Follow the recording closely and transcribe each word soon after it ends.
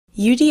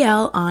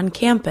UDL on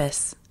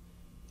Campus,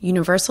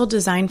 Universal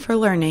Design for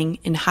Learning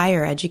in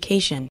Higher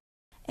Education.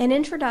 An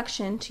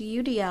Introduction to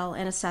UDL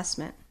and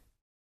Assessment.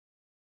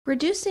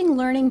 Reducing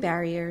learning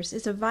barriers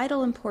is of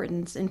vital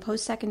importance in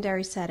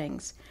post-secondary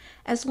settings,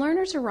 as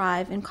learners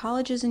arrive in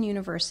colleges and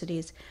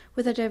universities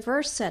with a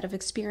diverse set of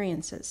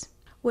experiences.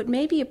 What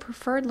may be a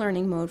preferred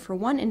learning mode for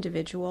one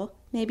individual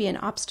may be an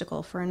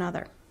obstacle for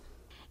another.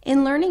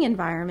 In learning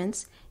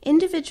environments,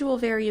 individual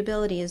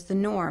variability is the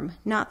norm,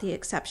 not the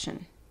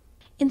exception.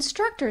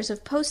 Instructors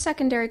of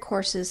post-secondary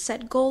courses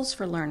set goals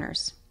for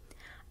learners.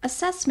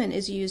 Assessment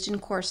is used in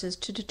courses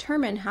to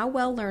determine how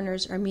well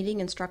learners are meeting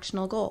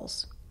instructional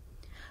goals.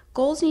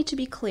 Goals need to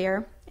be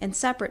clear and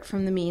separate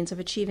from the means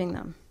of achieving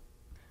them.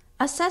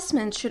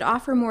 Assessments should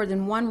offer more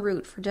than one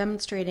route for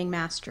demonstrating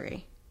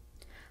mastery.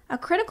 A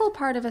critical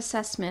part of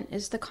assessment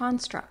is the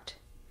construct.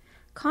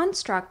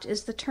 Construct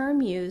is the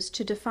term used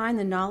to define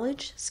the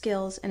knowledge,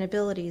 skills, and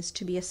abilities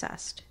to be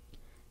assessed.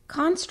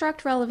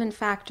 Construct-relevant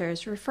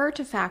factors refer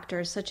to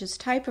factors such as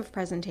type of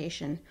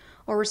presentation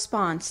or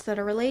response that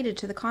are related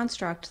to the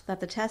construct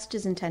that the test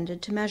is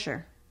intended to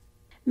measure.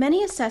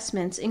 Many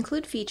assessments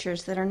include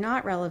features that are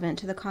not relevant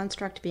to the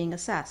construct being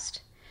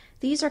assessed.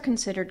 These are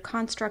considered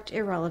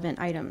construct-irrelevant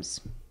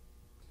items.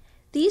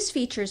 These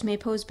features may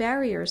pose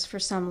barriers for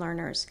some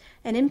learners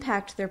and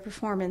impact their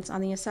performance on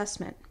the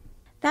assessment.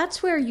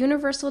 That's where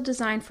Universal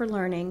Design for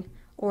Learning,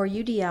 or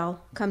UDL,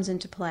 comes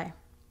into play.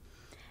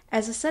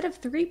 As a set of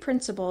 3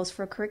 principles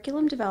for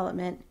curriculum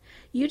development,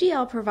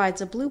 UDL provides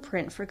a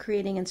blueprint for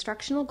creating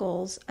instructional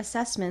goals,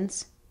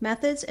 assessments,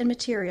 methods, and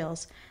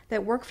materials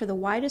that work for the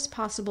widest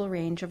possible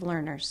range of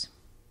learners.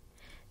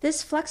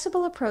 This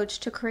flexible approach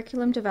to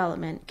curriculum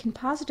development can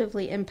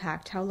positively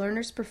impact how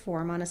learners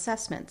perform on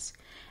assessments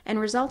and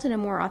result in a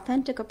more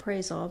authentic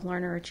appraisal of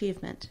learner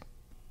achievement.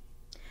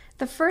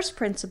 The first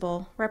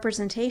principle,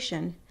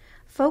 representation,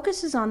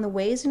 focuses on the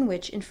ways in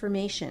which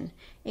information,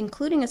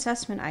 including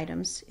assessment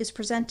items, is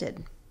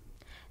presented.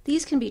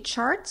 These can be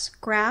charts,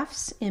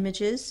 graphs,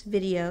 images,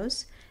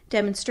 videos,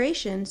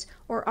 demonstrations,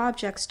 or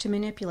objects to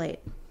manipulate.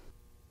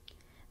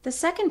 The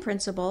second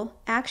principle,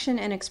 action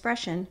and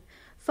expression,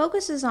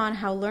 focuses on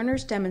how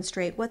learners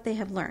demonstrate what they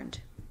have learned.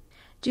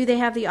 Do they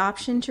have the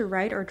option to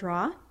write or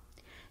draw?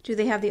 Do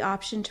they have the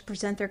option to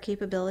present their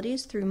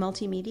capabilities through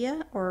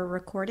multimedia or a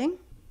recording?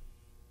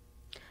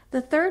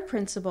 The third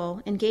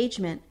principle,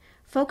 engagement,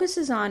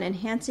 focuses on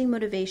enhancing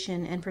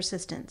motivation and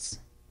persistence.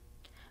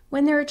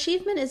 When their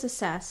achievement is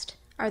assessed,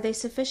 are they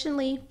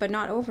sufficiently, but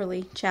not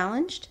overly,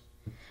 challenged?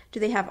 Do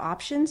they have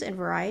options and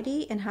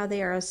variety in how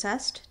they are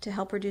assessed to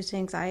help reduce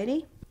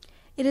anxiety?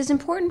 It is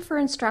important for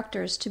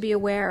instructors to be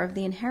aware of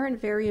the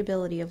inherent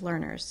variability of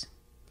learners,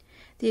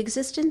 the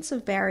existence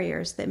of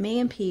barriers that may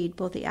impede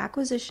both the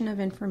acquisition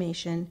of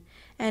information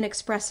and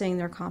expressing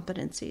their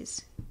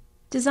competencies.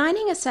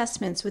 Designing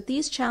assessments with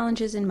these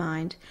challenges in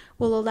mind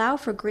will allow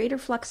for greater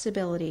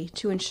flexibility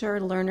to ensure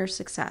learner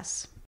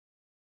success.